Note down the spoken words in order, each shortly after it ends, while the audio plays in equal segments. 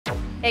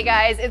Hey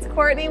guys, it's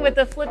Courtney with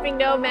the Flipping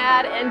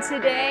Nomad, and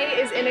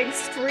today is an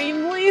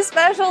extremely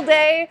special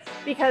day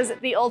because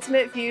the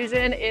Ultimate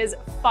Fusion is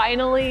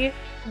finally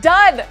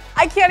done.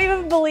 I can't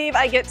even believe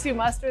I get to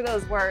muster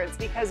those words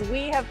because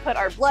we have put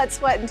our blood,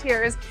 sweat, and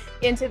tears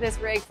into this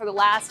rig for the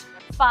last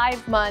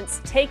 5 months,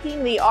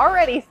 taking the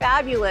already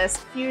fabulous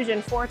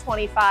Fusion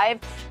 425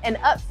 and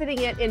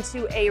upfitting it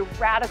into a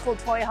radical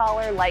toy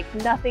hauler like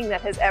nothing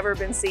that has ever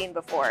been seen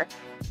before.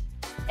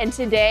 And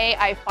today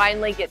I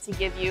finally get to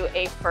give you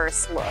a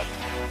first look.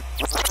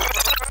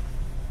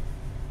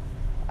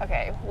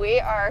 Okay,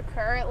 we are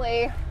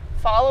currently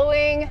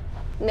following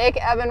Nick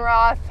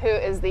Ebenroth, who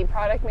is the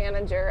product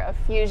manager of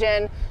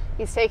Fuzion.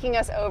 He's taking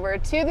us over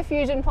to the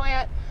Fuzion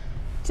plant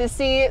to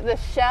see the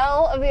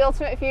shell of the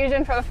Ultimate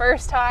Fusion for the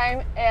first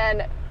time,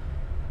 and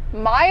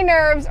my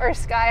nerves are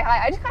sky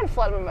high. I just kind of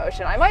flood of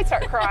emotion. I might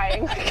start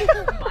crying.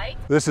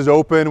 This is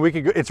open. We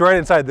can go. It's right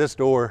inside this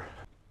door.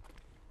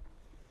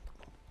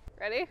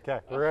 Ready? Okay,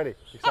 we're ready.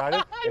 Excited?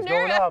 I'm It's nervous.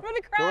 going up. I'm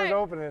gonna cry. Door's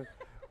opening.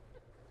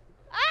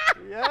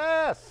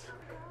 Yes.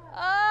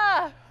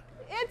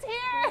 It's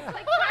here.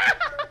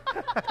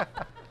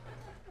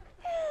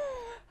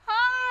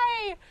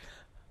 Hi.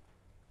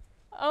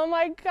 Oh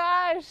my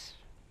gosh.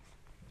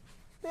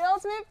 The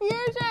Ultimate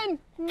Fusion.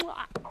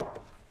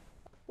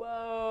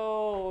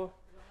 Whoa.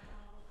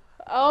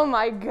 Oh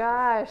my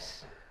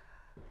gosh.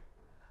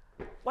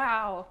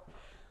 Wow.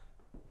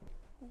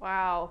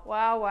 Wow,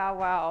 wow, wow,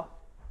 wow.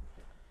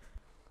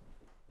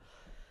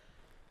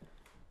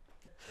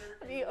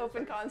 The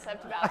open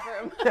concept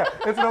bathroom. Yeah,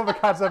 it's an open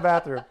concept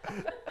bathroom.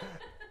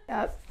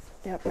 Yep.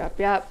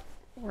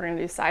 We're gonna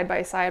do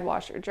side-by-side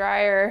washer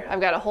dryer. I've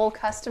got a whole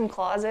custom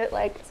closet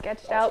like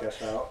sketched out.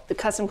 The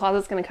custom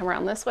closet's gonna come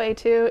around this way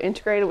too,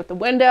 integrated with the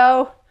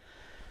window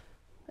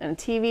and a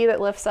TV that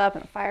lifts up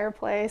and a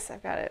fireplace.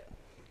 I've got it.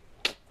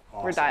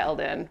 Awesome. We're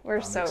dialed in.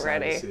 I'm so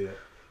ready. To see it.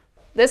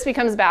 This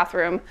becomes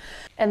bathroom.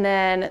 And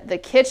then the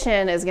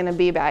kitchen is gonna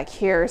be back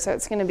here. So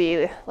it's gonna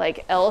be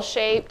like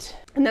L-shaped.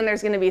 And then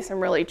there's gonna be some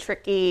really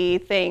tricky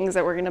things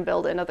that we're gonna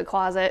build into the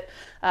closet,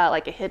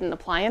 like a hidden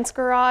appliance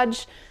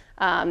garage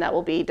that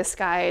will be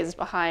disguised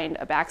behind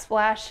a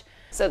backsplash.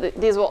 So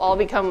these will all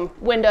become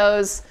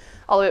windows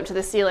all the way up to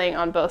the ceiling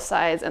on both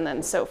sides, and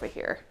then sofa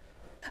here.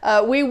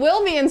 We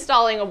will be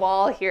installing a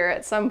wall here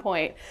at some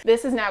point.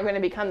 This is now going to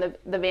become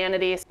the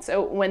vanity.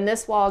 So when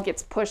this wall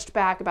gets pushed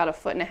back about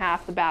 1.5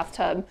 feet, the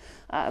bathtub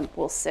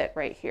will sit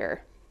right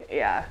here.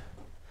 Yeah.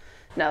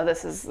 No,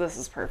 this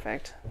is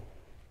perfect.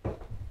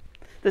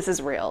 This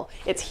is real.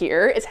 It's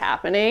here. It's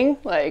happening.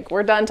 Like,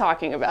 we're done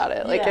talking about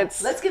it. Like, yeah,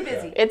 let's get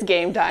busy. It's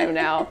game time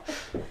now.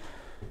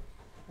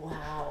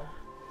 Wow.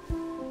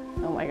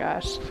 Oh my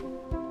gosh.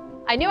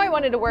 I knew I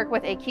wanted to work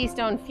with a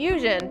Keystone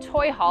Fusion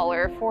toy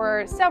hauler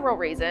for several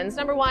reasons.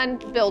 Number one,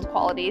 build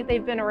quality.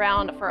 They've been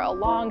around for a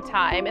long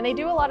time and they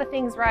do a lot of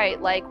things right,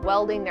 like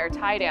welding their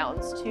tie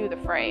downs to the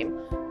frame.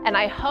 And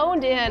I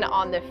honed in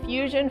on the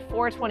Fusion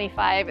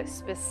 425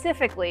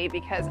 specifically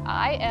because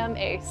I am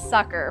a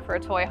sucker for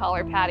toy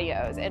hauler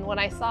patios. And when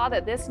I saw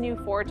that this new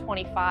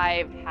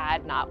 425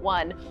 had not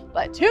one,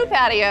 but 2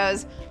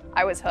 patios,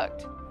 I was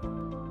hooked.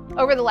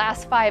 Over the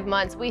last 5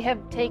 months, we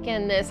have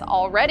taken this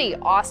already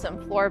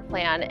awesome floor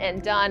plan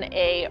and done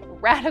a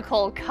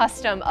radical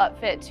custom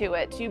upfit to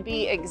it to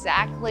be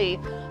exactly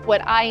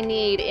what I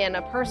need in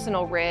a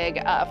personal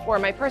rig for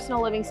my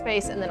personal living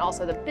space, and then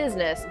also the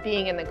business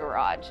being in the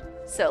garage.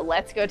 So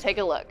let's go take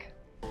a look.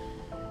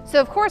 So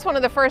of course, one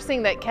of the first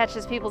things that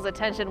catches people's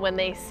attention when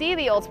they see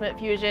the Ultimate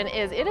Fusion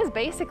is it is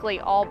basically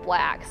all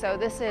black. So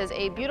this is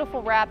a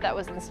beautiful wrap that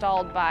was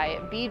installed by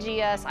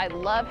BGS. I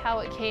love how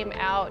it came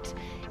out.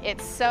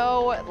 It's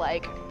so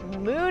like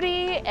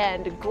moody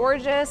and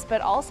gorgeous,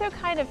 but also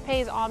kind of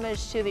pays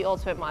homage to the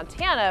Ultimate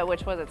Montana,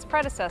 which was its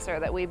predecessor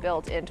that we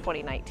built in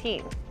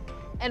 2019.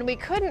 And we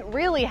couldn't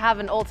really have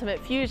an Ultimate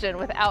Fusion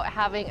without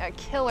having a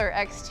killer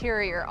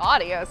exterior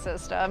audio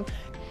system.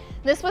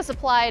 This was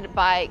supplied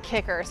by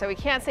Kicker, so we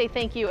can't say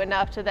thank you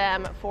enough to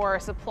them for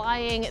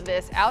supplying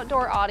this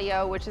outdoor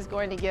audio, which is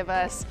going to give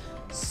us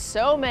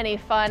so many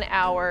fun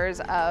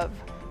hours of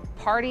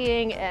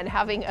partying and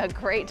having a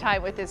great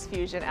time with this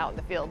Fusion out in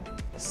the field.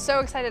 So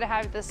excited to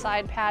have this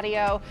side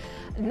patio,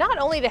 not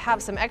only to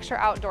have some extra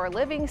outdoor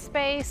living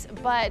space,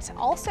 but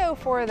also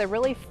for the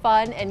really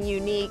fun and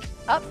unique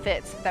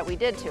upfits that we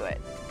did to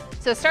it.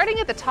 So starting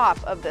at the top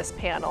of this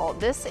panel,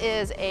 this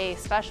is a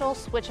special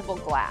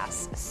switchable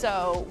glass.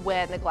 So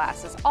when the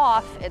glass is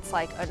off, it's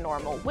like a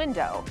normal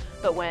window,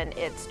 but when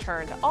it's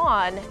turned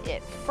on,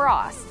 it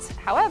frosts.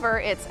 However,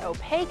 it's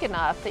opaque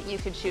enough that you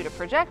could shoot a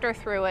projector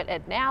through it,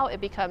 and now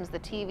it becomes the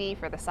TV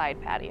for the side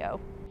patio.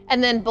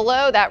 And then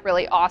below that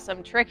really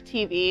awesome trick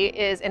TV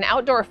is an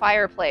outdoor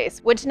fireplace,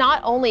 which not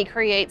only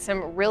creates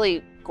some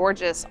really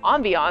gorgeous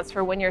ambiance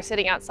for when you're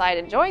sitting outside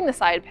enjoying the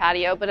side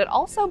patio, but it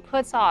also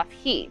puts off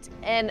heat.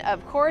 And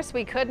of course,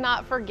 we could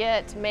not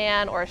forget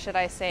man, or should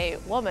I say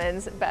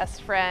woman's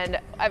best friend.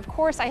 Of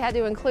course, I had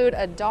to include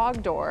a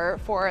dog door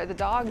for the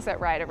dogs that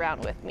ride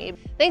around with me.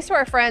 Thanks to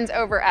our friends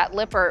over at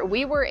Lippert,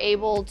 we were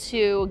able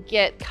to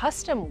get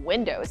custom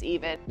windows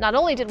even. Not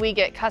only did we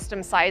get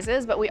custom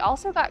sizes, but we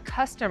also got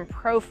custom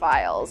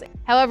profiles.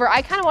 However,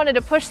 I kind of wanted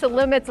to push the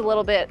limits a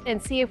little bit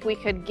and see if we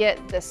could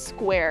get the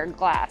square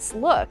glass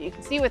look. You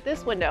can see with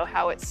this window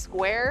how it's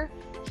square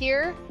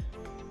here,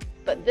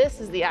 but this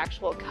is the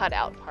actual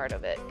cutout part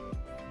of it.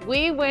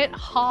 We went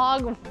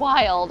hog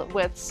wild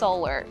with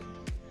solar.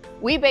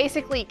 We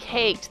basically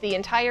caked the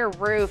entire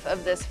roof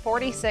of this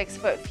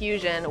 46-foot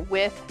Fuzion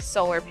with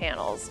solar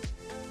panels.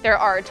 There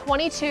are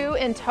 22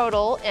 in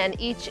total, and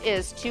each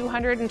is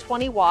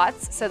 220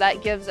 watts, so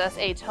that gives us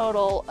a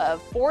total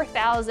of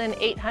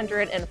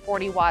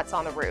 4,840 watts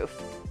on the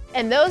roof.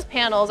 And those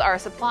panels are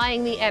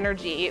supplying the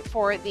energy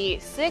for the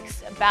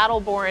 6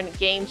 Battleborn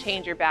Game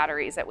Changer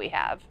batteries that we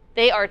have.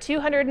 They are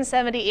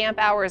 270 amp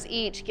hours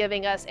each,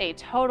 giving us a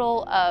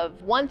total of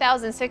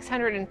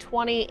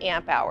 1,620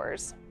 amp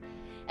hours.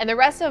 And the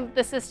rest of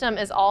the system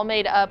is all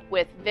made up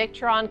with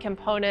Victron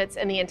components,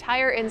 and the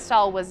entire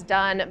install was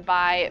done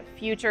by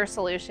Future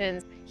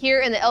Solutions here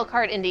in the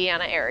Elkhart,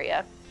 Indiana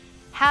area.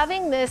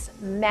 Having this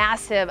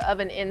massive of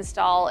an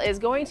install is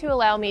going to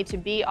allow me to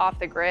be off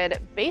the grid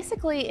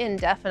basically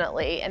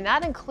indefinitely, and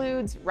that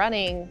includes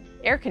running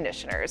air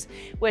conditioners,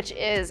 which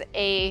is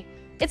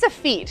it's a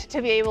feat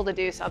to be able to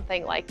do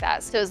something like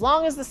that. So as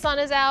long as the sun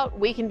is out,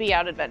 we can be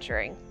out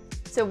adventuring.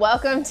 So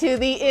welcome to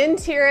the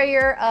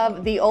interior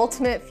of the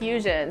Ultimate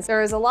Fuzion.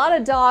 There is a lot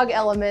of dog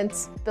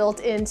elements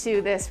built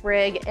into this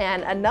rig,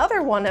 and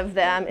another one of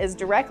them is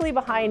directly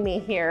behind me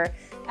here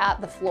at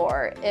the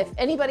floor. If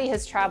anybody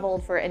has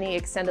traveled for any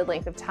extended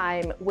length of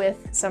time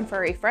with some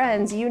furry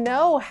friends, you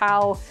know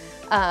how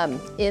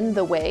in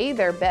the way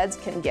their beds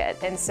can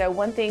get. And so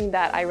one thing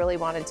that I really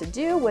wanted to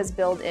do was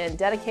build in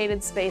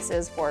dedicated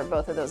spaces for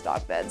both of those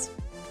dog beds.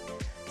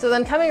 So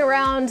then coming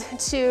around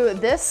to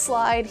this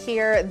slide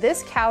here,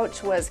 this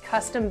couch was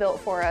custom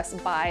built for us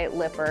by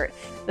Lippert.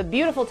 The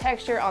beautiful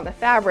texture on the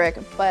fabric,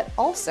 but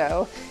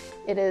also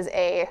it is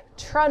a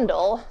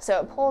trundle. So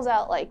it pulls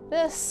out like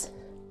this.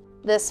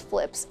 This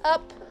flips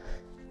up,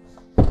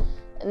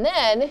 and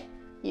then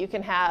you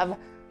can have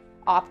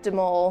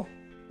optimal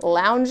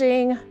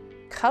lounging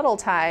cuddle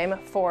time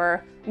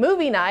for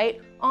movie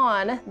night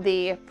on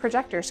the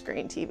projector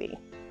screen TV.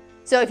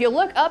 So if you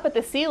look up at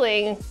the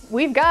ceiling,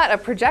 we've got a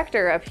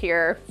projector up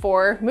here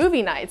for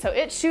movie night. So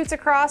it shoots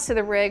across to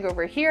the rig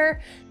over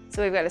here.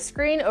 So we've got a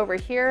screen over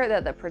here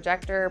that the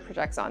projector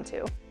projects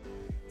onto.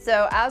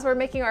 So as we're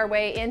making our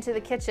way into the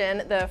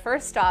kitchen, the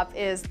first stop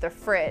is the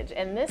fridge.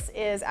 And this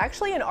is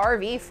actually an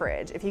RV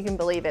fridge, if you can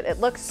believe it. It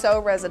looks so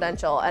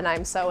residential and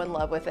I'm so in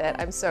love with it.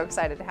 I'm so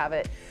excited to have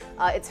it.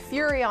 It's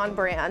Fuzion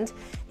brand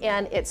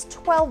and it's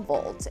 12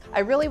 volt.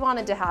 I really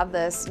wanted to have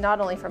this not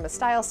only from a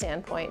style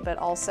standpoint, but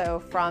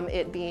also from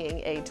it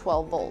being a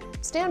 12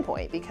 volt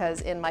standpoint,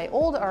 because in my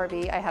old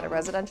RV, I had a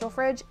residential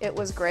fridge. It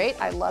was great,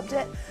 I loved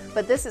it,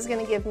 but this is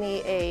gonna give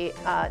me a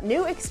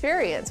new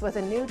experience with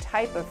a new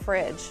type of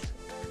fridge.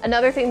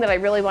 Another thing that I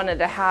really wanted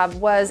to have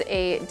was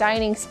a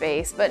dining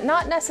space, but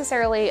not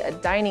necessarily a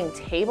dining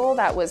table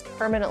that was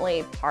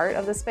permanently part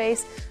of the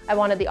space. I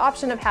wanted the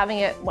option of having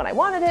it when I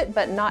wanted it,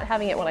 but not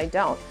having it when I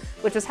don't,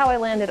 which is how I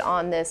landed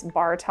on this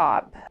bar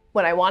top.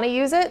 When I want to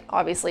use it,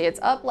 obviously it's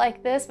up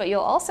like this, but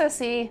you'll also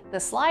see the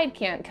slide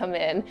can't come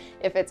in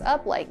if it's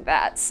up like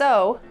that.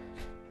 So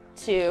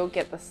to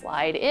get the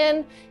slide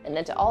in, and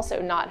then to also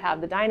not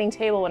have the dining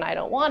table when I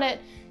don't want it,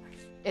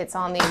 it's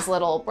on these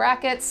little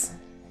brackets.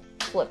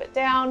 Flip it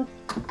down,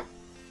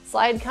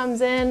 slide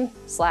comes in,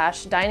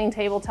 / dining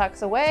table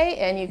tucks away,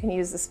 and you can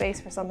use the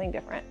space for something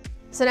different.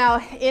 So now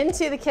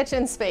into the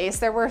kitchen space,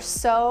 there were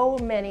so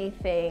many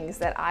things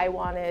that I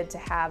wanted to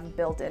have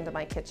built into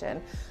my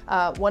kitchen.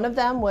 One of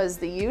them was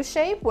the U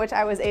shape, which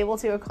I was able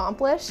to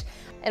accomplish.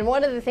 And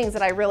one of the things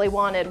that I really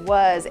wanted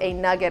was a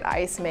nugget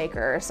ice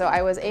maker. So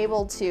I was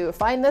able to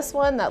find this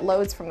one that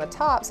loads from the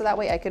top, so that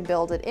way I could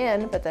build it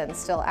in, but then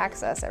still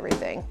access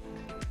everything.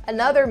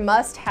 Another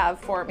must-have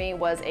for me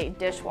was a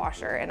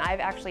dishwasher, and I've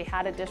actually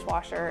had a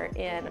dishwasher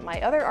in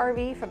my other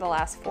RV for the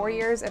last 4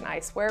 years, and I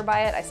swear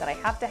by it. I said I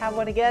have to have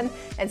one again,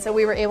 and so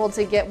we were able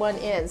to get one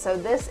in. So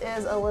this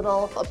is a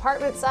little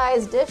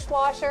apartment-sized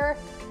dishwasher.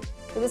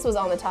 So this was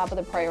on the top of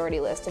the priority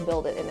list to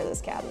build it into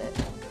this cabinet.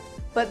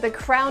 But the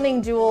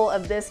crowning jewel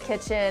of this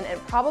kitchen, and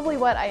probably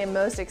what I am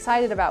most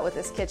excited about with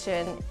this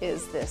kitchen,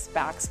 is this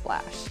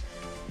backsplash.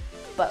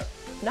 But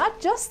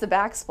not just the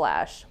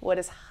backsplash, what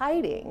is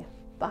hiding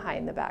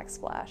behind the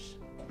backsplash.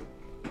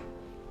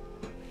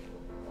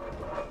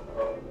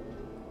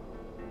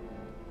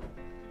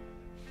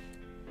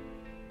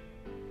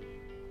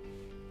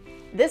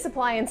 This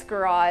appliance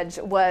garage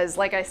was,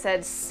 like I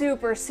said,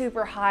 super,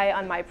 super high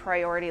on my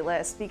priority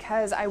list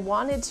because I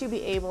wanted to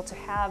be able to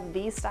have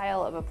these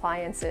style of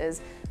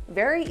appliances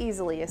very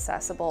easily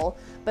accessible,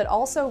 but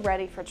also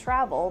ready for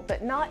travel,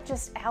 but not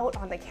just out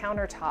on the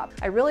countertop.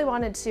 I really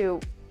wanted to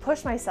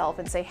push myself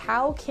and say,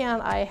 how can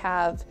I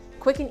have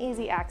quick and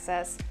easy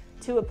access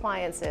to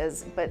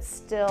appliances, but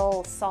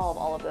still solve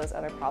all of those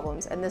other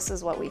problems? And this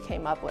is what we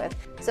came up with.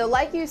 So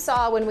like you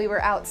saw when we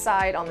were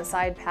outside on the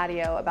side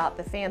patio about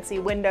the fancy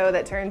window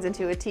that turns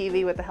into a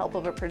TV with the help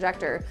of a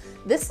projector,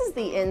 this is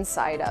the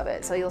inside of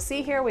it. So you'll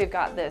see here we've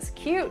got this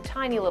cute,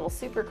 tiny little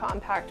super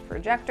compact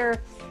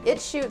projector.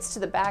 It shoots to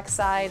the back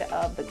side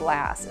of the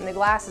glass, and the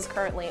glass is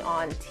currently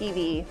on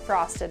TV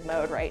frosted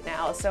mode right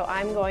now. So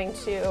I'm going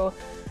to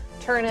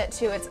turn it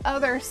to its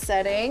other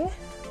setting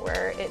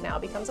where it now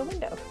becomes a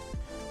window.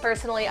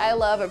 Personally, I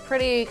love a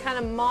pretty kind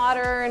of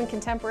modern,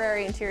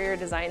 contemporary interior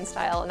design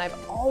style, and I've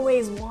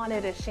always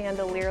wanted a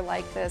chandelier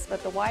like this,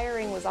 but the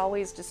wiring was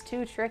always just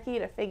too tricky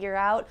to figure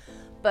out.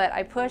 But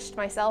I pushed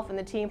myself and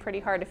the team pretty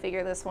hard to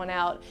figure this one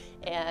out,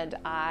 and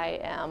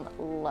I am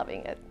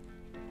loving it.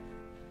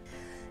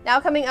 Now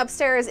coming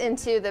upstairs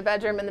into the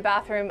bedroom and the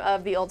bathroom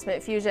of the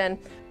Ultimate Fusion.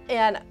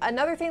 And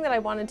another thing that I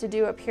wanted to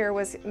do up here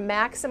was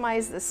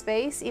maximize the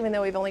space, even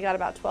though we've only got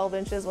about 12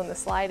 inches when the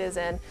slide is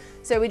in.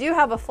 So we do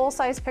have a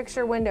full-size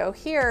picture window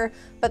here,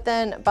 but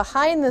then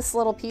behind this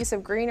little piece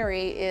of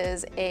greenery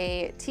is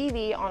a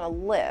TV on a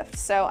lift.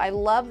 So I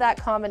love that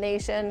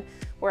combination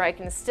where I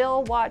can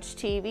still watch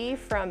TV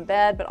from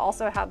bed, but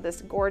also have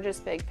this gorgeous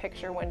big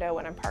picture window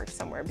when I'm parked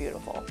somewhere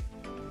beautiful.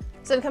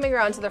 So coming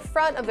around to the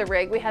front of the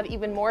rig, we have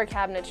even more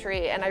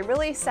cabinetry, and I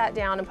really sat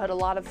down and put a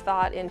lot of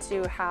thought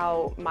into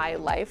how my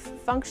life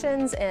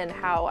functions and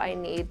how I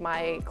need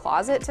my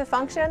closet to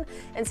function.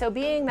 And so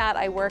being that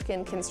I work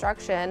in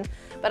construction,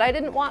 but I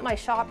didn't want my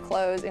shop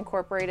clothes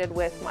incorporated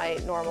with my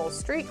normal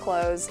street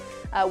clothes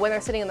when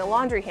they're sitting in the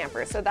laundry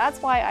hamper. So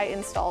that's why I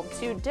installed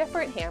two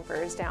different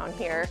hampers down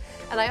here.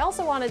 And I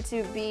also wanted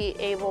to be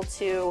able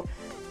to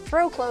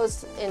throw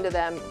clothes into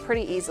them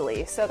pretty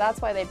easily. So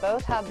that's why they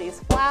both have these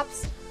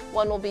flaps.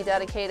 One will be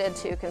dedicated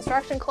to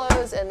construction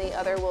clothes and the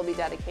other will be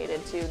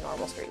dedicated to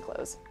normal street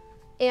clothes.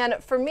 And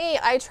for me,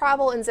 I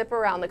travel and zip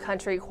around the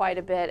country quite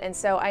a bit, and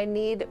so I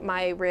need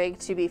my rig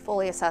to be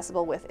fully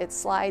accessible with its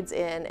slides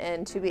in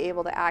and to be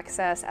able to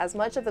access as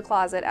much of the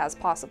closet as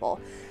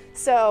possible.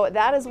 So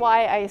that is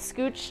why I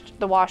scooched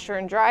the washer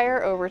and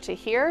dryer over to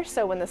here,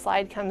 so when the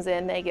slide comes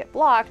in, they get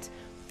blocked.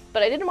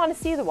 But I didn't want to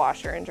see the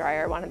washer and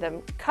dryer, I wanted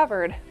them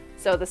covered.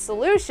 So the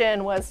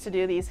solution was to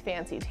do these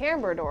fancy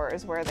tambour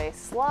doors where they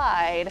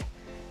slide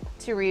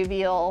to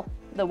reveal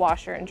the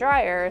washer and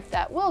dryer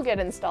that will get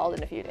installed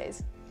in a few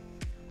days.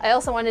 I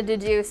also wanted to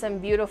do some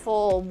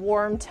beautiful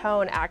warm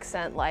tone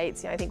accent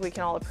lights. You know, I think we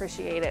can all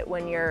appreciate it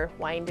when you're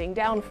winding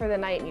down for the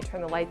night and you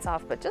turn the lights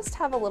off, but just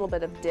have a little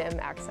bit of dim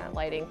accent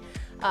lighting.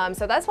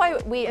 So that's why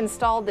we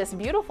installed this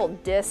beautiful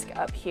disc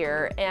up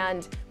here,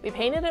 and we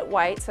painted it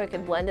white so it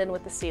could blend in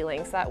with the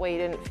ceiling, so that way you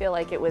didn't feel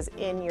like it was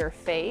in your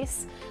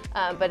face.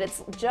 But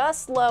it's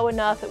just low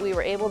enough that we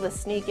were able to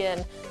sneak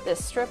in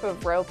this strip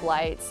of rope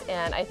lights,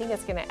 and I think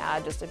it's gonna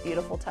add just a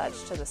beautiful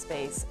touch to the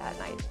space at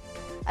night.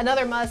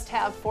 Another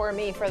must-have for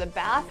me for the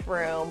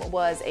bathroom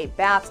was a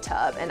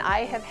bathtub, and I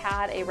have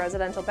had a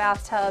residential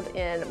bathtub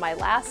in my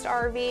last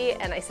RV,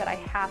 and I said I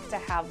have to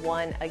have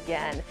one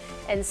again.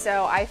 And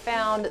so I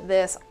found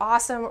this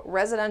awesome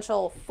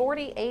residential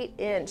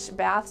 48-inch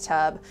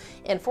bathtub,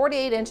 and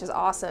 48 inch is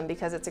awesome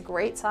because it's a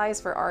great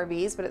size for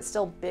RVs, but it's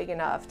still big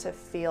enough to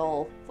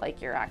feel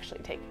like you're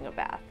actually taking a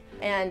bath.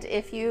 And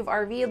if you've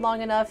RV'd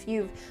long enough,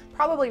 you've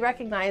probably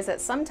recognized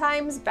that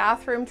sometimes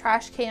bathroom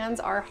trash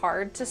cans are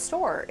hard to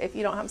store if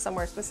you don't have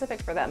somewhere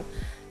specific for them.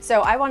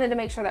 So I wanted to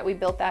make sure that we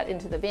built that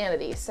into the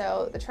vanity.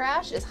 So the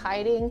trash is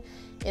hiding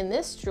in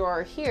this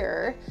drawer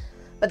here,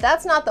 but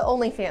that's not the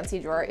only fancy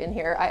drawer in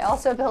here. I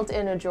also built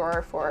in a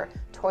drawer for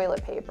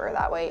toilet paper.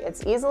 That way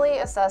it's easily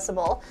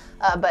accessible,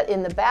 but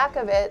in the back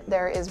of it,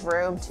 there is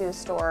room to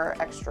store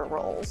extra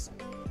rolls.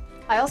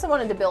 I also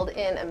wanted to build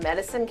in a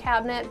medicine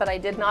cabinet, but I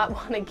did not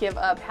want to give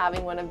up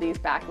having one of these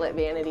backlit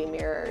vanity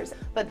mirrors.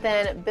 But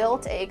then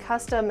built a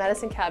custom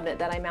medicine cabinet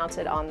that I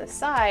mounted on the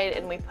side,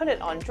 and we put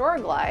it on drawer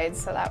glides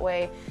so that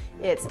way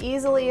it's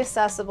easily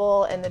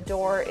accessible and the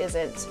door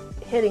isn't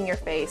hitting your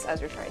face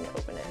as you're trying to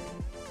open it.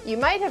 You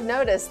might have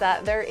noticed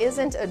that there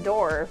isn't a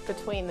door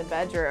between the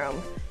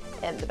bedroom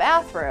and the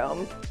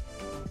bathroom,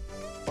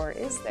 or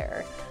is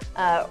there?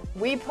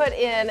 We put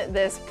in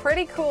this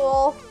pretty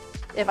cool,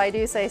 if I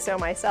do say so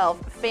myself,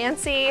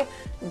 fancy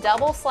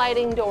double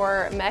sliding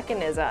door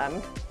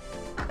mechanism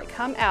that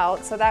come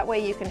out so that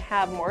way you can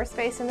have more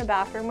space in the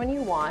bathroom when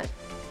you want,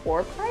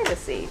 or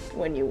privacy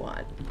when you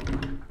want.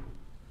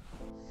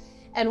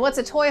 And what's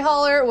a toy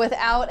hauler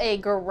without a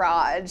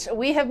garage?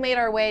 We have made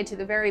our way to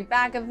the very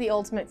back of the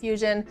Ultimate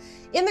Fusion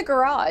in the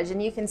garage,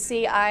 and you can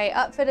see I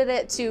upfitted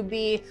it to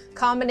be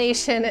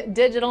combination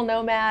digital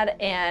nomad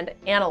and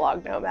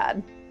analog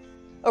nomad.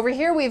 Over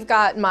here, we've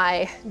got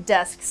my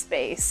desk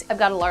space. I've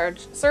got a large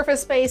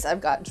surface space,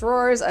 I've got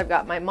drawers, I've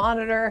got my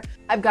monitor,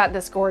 I've got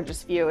this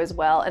gorgeous view as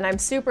well, and I'm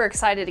super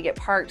excited to get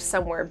parked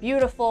somewhere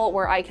beautiful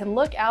where I can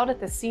look out at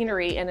the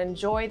scenery and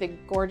enjoy the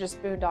gorgeous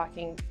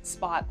boondocking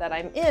spot that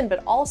I'm in,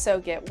 but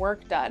also get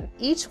work done.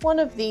 Each one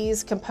of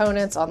these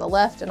components on the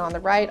left and on the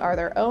right are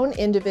their own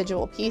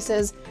individual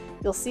pieces.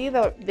 You'll see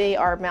that they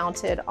are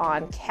mounted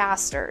on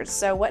casters.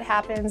 So what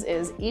happens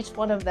is each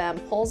one of them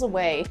pulls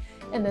away,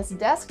 and this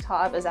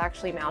desktop is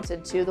actually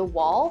mounted to the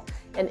wall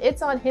and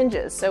it's on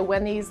hinges. So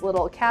when these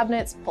little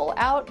cabinets pull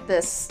out,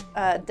 this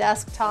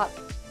desktop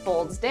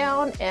folds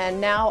down, and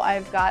now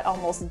I've got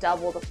almost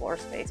double the floor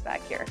space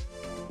back here.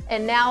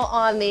 And now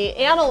on the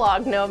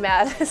analog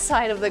Nomad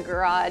side of the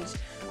garage,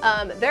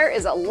 there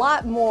is a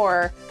lot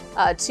more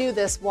to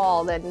this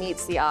wall than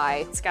meets the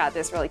eye. It's got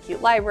this really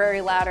cute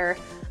library ladder,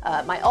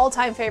 my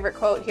all-time favorite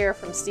quote here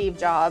from Steve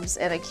Jobs,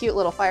 and a cute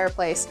little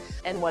fireplace.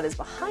 And what is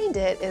behind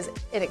it is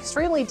an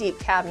extremely deep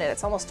cabinet.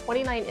 It's almost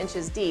 29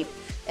 inches deep.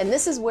 And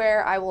this is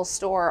where I will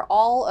store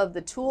all of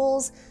the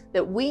tools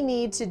that we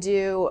need to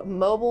do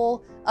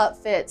mobile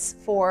upfits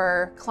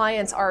for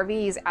clients'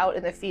 RVs out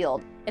in the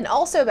field. And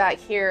also back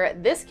here,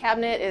 this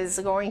cabinet is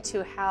going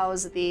to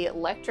house the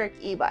electric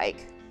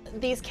e-bike.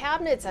 These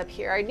cabinets up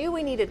here, I knew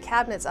we needed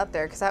cabinets up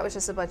there because that was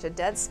just a bunch of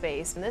dead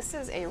space. And this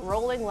is a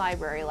rolling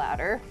library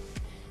ladder.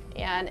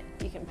 And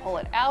you can pull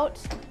it out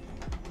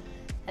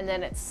and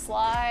then it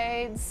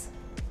slides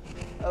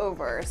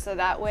over. So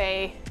that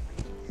way,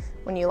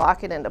 when you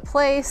lock it into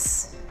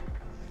place,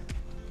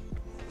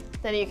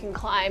 then you can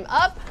climb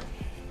up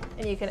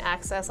and you can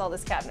access all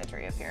this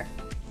cabinetry up here.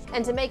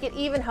 And to make it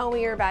even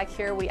homier back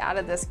here, we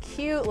added this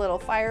cute little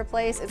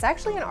fireplace. It's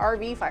actually an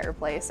RV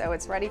fireplace, so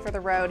it's ready for the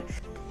road.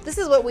 This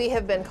is what we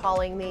have been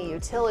calling the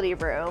utility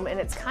room,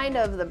 and it's kind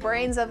of the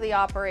brains of the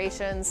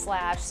operation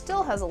slash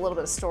still has a little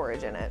bit of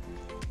storage in it.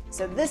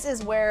 So this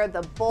is where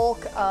the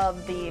bulk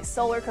of the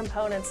solar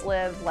components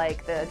live,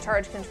 like the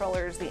charge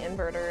controllers, the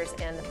inverters,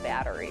 and the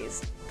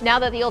batteries. Now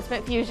that the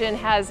Ultimate Fusion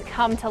has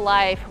come to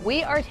life,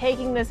 we are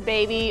taking this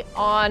baby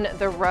on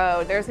the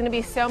road. There's gonna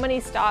be so many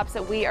stops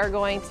that we are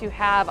going to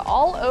have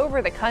all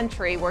over the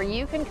country where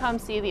you can come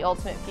see the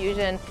Ultimate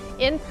Fusion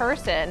in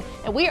person.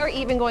 And we are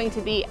even going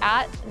to be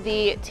at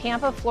the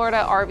Tampa,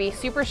 Florida RV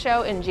Super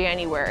Show in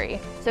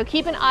January. So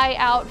keep an eye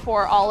out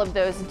for all of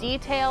those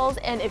details.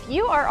 And if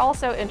you are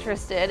also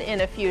interested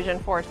in a Fusion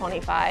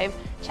 425,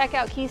 check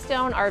out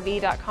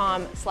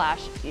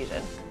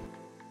KeystoneRV.com/Fusion.